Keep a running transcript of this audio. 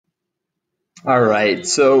All right,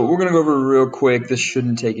 so we're going to go over real quick. This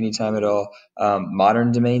shouldn't take any time at all.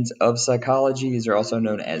 Modern domains of psychology. These are also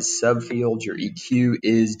known as subfields. Your EQ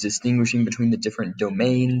is distinguishing between the different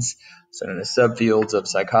domains, so known as subfields of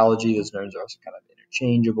psychology. Those terms are also kind of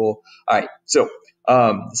interchangeable. All right, so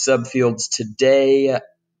subfields today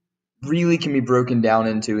really can be broken down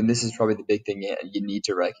into, and this is probably the big thing you need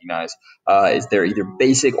to recognize, is they're either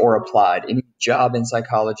basic or applied. Any job in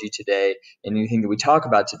psychology today, anything that we talk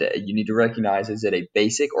about today, you need to recognize is it a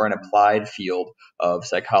basic or an applied field of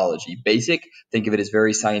psychology. Basic, think of it as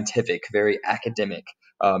very scientific, very academic.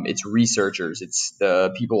 It's researchers, it's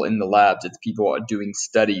the people in the labs, it's people doing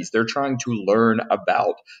studies. They're trying to learn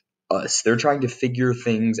about us. They're trying to figure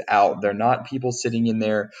things out. They're not people sitting in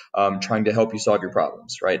there trying to help you solve your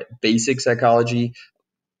problems, right? Basic psychology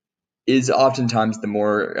is oftentimes the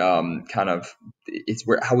more it's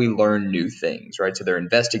where how we learn new things, right? So they're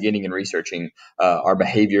investigating and researching our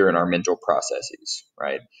behavior and our mental processes,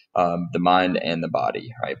 right? The mind and the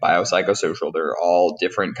body, right? Biopsychosocial, they're all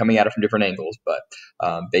different, coming at it from different angles, but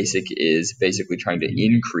basic is basically trying to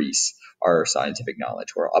increase our scientific knowledge,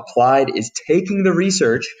 where applied is taking the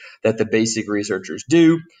research that the basic researchers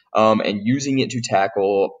do and using it to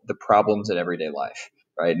tackle the problems in everyday life,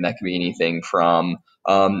 right? And that can be anything from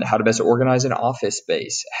how to best organize an office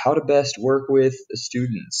space, how to best work with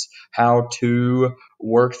students, how to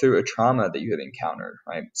work through a trauma that you have encountered,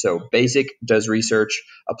 right? So basic does research,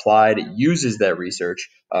 applied uses that research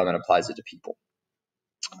and applies it to people.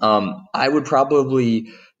 I would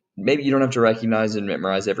probably, maybe you don't have to recognize and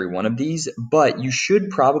memorize every one of these, but you should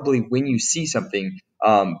probably, when you see something,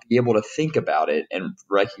 be able to think about it and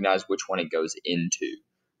recognize which one it goes into,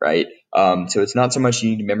 right? So it's not so much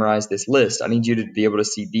you need to memorize this list. I need you to be able to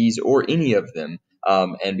see these or any of them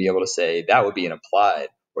and be able to say that would be an applied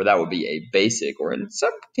or that would be a basic, or in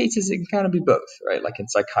some cases it can kind of be both, right? Like in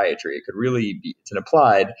psychiatry, it could really be, it's an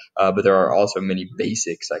applied, but there are also many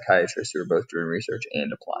basic psychiatrists who are both doing research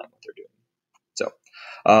and applying what they're doing.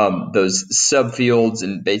 So those subfields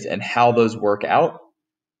and how those work out,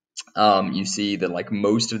 you see that like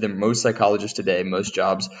most of them, most psychologists today, most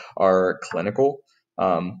jobs are clinical.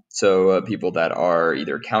 So people that are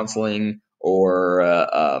either counseling or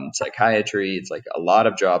psychiatry, it's like a lot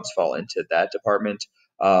of jobs fall into that department.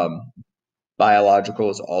 Um,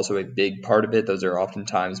 Biological is also a big part of it. Those are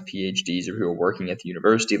oftentimes PhDs or who are working at the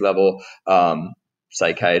university level,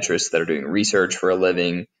 psychiatrists that are doing research for a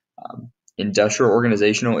living. Industrial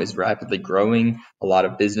organizational is rapidly growing. A lot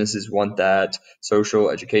of businesses want that.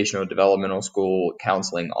 Social, educational, developmental, school,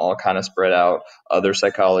 counseling, all kind of spread out. Other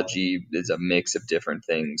psychology is a mix of different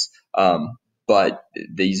things. But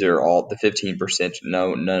these are all the 15%,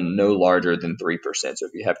 no larger than 3%. So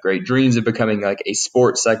if you have great dreams of becoming like a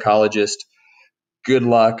sports psychologist, good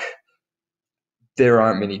luck. There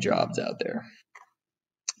aren't many jobs out there,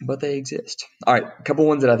 but they exist. All right, a couple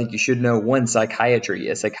ones that I think you should know. One, psychiatry.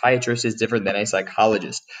 A psychiatrist is different than a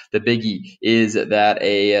psychologist. The biggie is that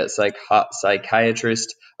a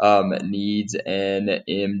psychiatrist needs an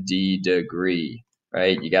MD degree,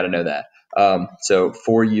 right? You got to know that. So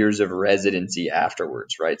 4 years of residency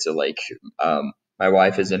afterwards, right? So like my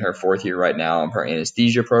wife is in her fourth year right now of her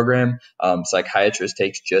anesthesia program. Psychiatrist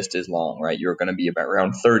takes just as long, right? You're going to be about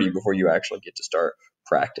around 30 before you actually get to start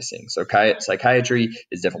practicing. So psychiatry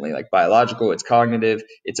is definitely like biological, it's cognitive,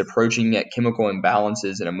 it's approaching at chemical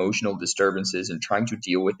imbalances and emotional disturbances and trying to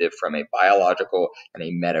deal with it from a biological and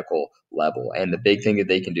a medical level. And the big thing that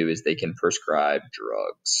they can do is they can prescribe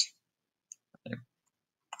drugs.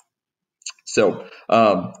 So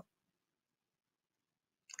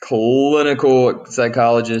clinical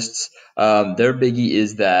psychologists, their biggie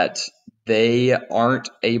is that they aren't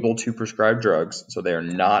able to prescribe drugs, so they are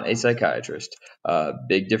not a psychiatrist.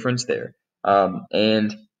 Big difference there.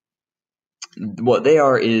 And what they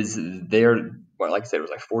are is they're, well, like I said, it was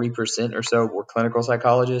like 40% or so were clinical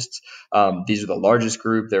psychologists. These are the largest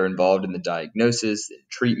group. They're involved in the diagnosis,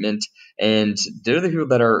 treatment, and they're the people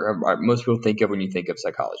that most people think of when you think of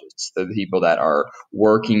psychologists. They're the people that are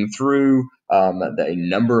working through a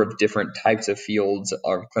number of different types of fields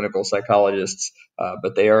of clinical psychologists,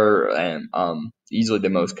 but they are easily the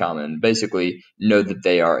most common. Basically, know that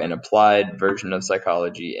they are an applied version of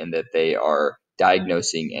psychology and that they are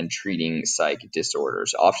diagnosing and treating psych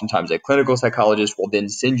disorders. Oftentimes, a clinical psychologist will then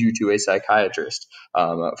send you to a psychiatrist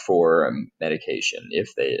for medication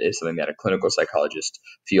if it's something that a clinical psychologist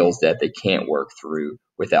feels that they can't work through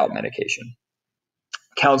without medication.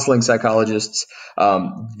 Counseling psychologists,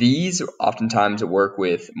 these oftentimes work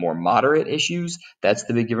with more moderate issues. That's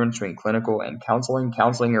the big difference between clinical and counseling.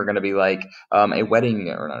 Counseling are going to be like a wedding,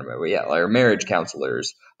 or not a wedding, yeah, or marriage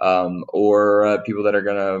counselors, or people that are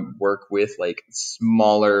going to work with like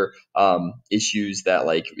smaller issues that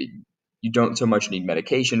like you don't so much need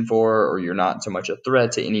medication for, or you're not so much a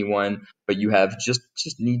threat to anyone, but you have just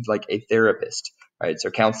need like a therapist, right?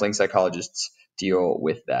 So counseling psychologists deal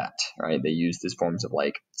with that, right? They use these forms of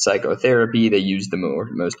like psychotherapy. They use the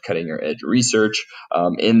most cutting edge research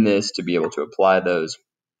in this to be able to apply those,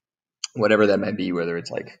 whatever that might be, whether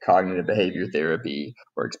it's like cognitive behavior therapy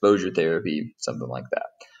or exposure therapy, something like that.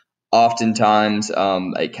 Oftentimes,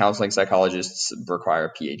 a counseling psychologists require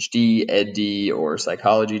a PhD, EdD, or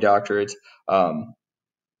psychology doctorate.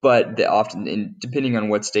 But they often, depending on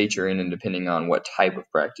what state you're in and depending on what type of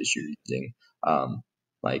practice you're using,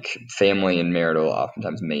 like family and marital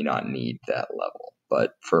oftentimes may not need that level.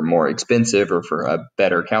 But for more expensive or for a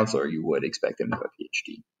better counselor, you would expect them to have a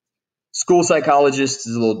PhD. School psychologist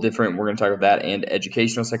is a little different. We're going to talk about that. And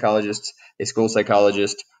educational psychologists. A school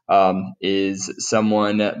psychologist is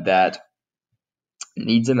someone that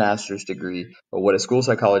needs a master's degree, but what a school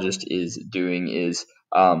psychologist is doing is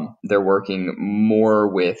they're working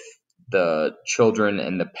more with the children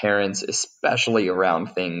and the parents, especially around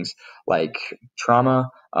things like trauma.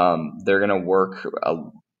 They're going to work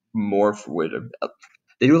more with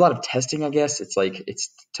they do a lot of testing, I guess. It's like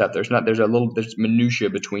it's tough. There's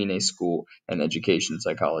minutia between a school and education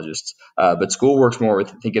psychologists. But school works more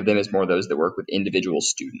with, think of them as more those that work with individual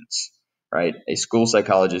students, right? A school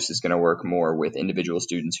psychologist is going to work more with individual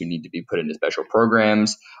students who need to be put into special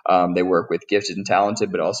programs. They work with gifted and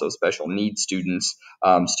talented, but also special needs students,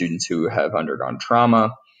 students who have undergone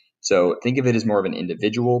trauma. So think of it as more of an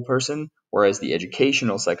individual person, whereas the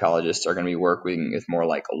educational psychologists are going to be working with more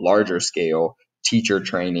like a larger scale teacher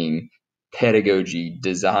training, pedagogy,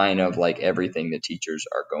 design of like everything that teachers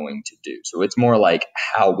are going to do. So it's more like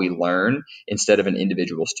how we learn instead of an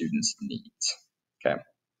individual student's needs. Okay.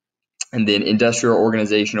 And then industrial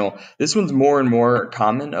organizational. This one's more and more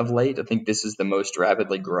common of late. I think this is the most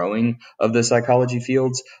rapidly growing of the psychology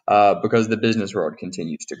fields because the business world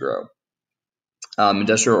continues to grow.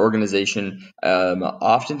 Industrial organization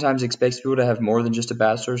oftentimes expects people to have more than just a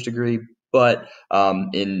bachelor's degree, but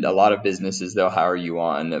in a lot of businesses, they'll hire you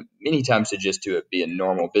on many times to just to be a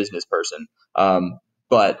normal business person.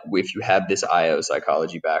 But if you have this IO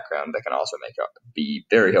psychology background, that can also be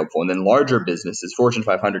very helpful. And then larger businesses, Fortune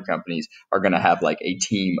 500 companies, are going to have like a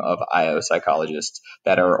team of IO psychologists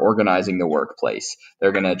that are organizing the workplace.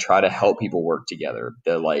 They're going to try to help people work together.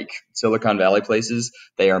 They're like Silicon Valley places.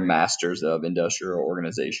 They are masters of industrial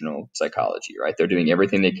organizational psychology, right? They're doing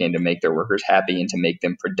everything they can to make their workers happy and to make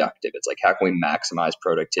them productive. It's like, how can we maximize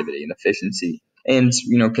productivity and efficiency and,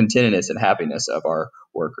 contentedness and happiness of our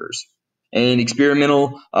workers? And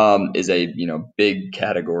experimental is a big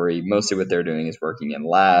category. Mostly what they're doing is working in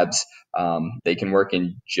labs. They can work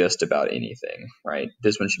in just about anything, right?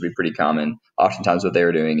 This one should be pretty common. Oftentimes what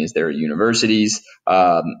they're doing is they're at universities.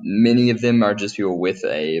 Many of them are just people with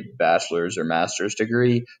a bachelor's or master's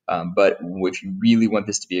degree. But if you really want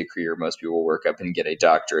this to be a career, most people will work up and get a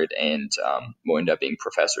doctorate and will end up being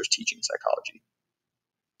professors teaching psychology.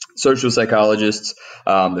 Social psychologists,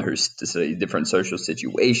 who study different social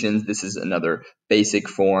situations. This is another basic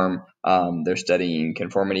form. They're studying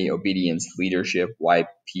conformity, obedience, leadership, why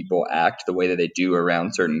people act the way that they do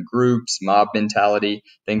around certain groups, mob mentality,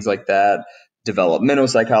 things like that. Developmental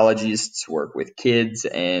psychologists work with kids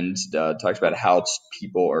and talks about how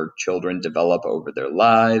people or children develop over their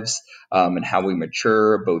lives and how we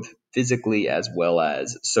mature both physically as well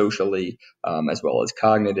as socially, as well as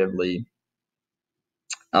cognitively.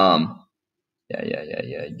 Yeah.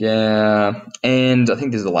 And I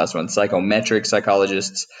think this is the last one. Psychometric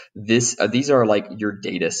psychologists. These are like your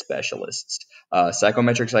data specialists.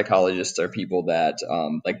 Psychometric psychologists are people that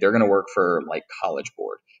like they're going to work for like College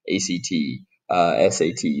Board, ACT,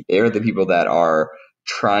 SAT. They're the people that are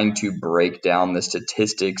trying to break down the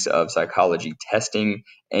statistics of psychology testing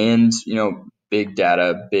and big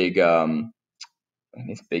data, I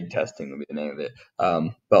guess big testing would be the name of it.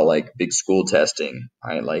 But like big school testing,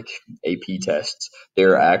 right? Like AP tests,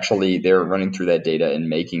 they're running through that data and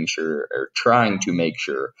making sure or trying to make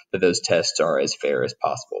sure that those tests are as fair as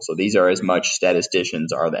possible. So these are as much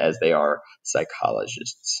statisticians as they are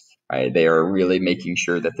psychologists, right? They are really making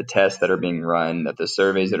sure that the tests that are being run, that the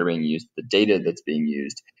surveys that are being used, the data that's being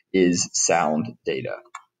used is sound data.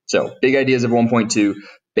 So big ideas of 1.2.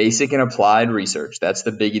 Basic and applied research. That's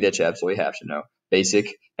the biggie that you absolutely have to know.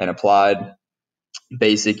 Basic and applied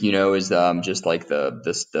Basic, is just like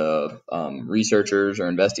the researchers or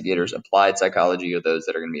investigators. Applied psychology are those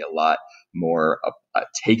that are going to be a lot more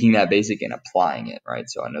taking that basic and applying it, right?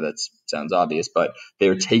 So I know that sounds obvious, but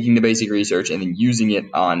they're taking the basic research and then using it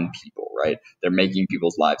on people, right? They're making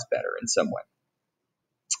people's lives better in some way.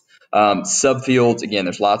 Subfields, again,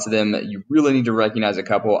 there's lots of them. You really need to recognize a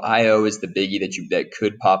couple. IO is the biggie that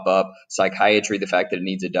could pop up. Psychiatry, the fact that it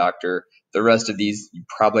needs a doctor. The rest of these you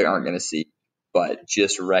probably aren't going to see, but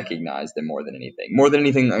just recognize them more than anything. More than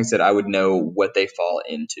anything, like I said, I would know what they fall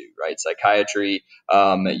into, right? Psychiatry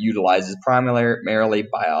utilizes primarily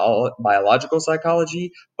biological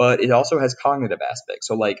psychology, but it also has cognitive aspects.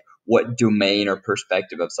 So, like, what domain or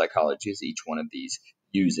perspective of psychology is each one of these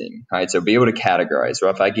using, right? So be able to categorize. So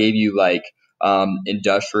if I gave you like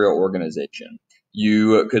industrial organization,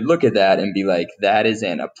 you could look at that and be like, that is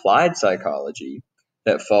an applied psychology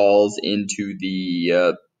that falls into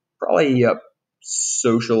the probably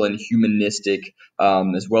social and humanistic,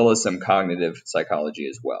 as well as some cognitive psychology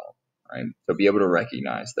as well, right? So be able to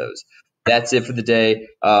recognize those. That's it for the day.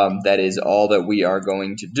 That is all that we are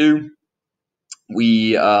going to do.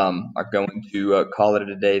 We are going to call it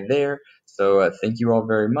a day there. So thank you all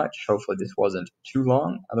very much. Hopefully this wasn't too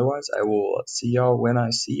long. Otherwise, I will see y'all when I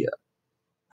see ya.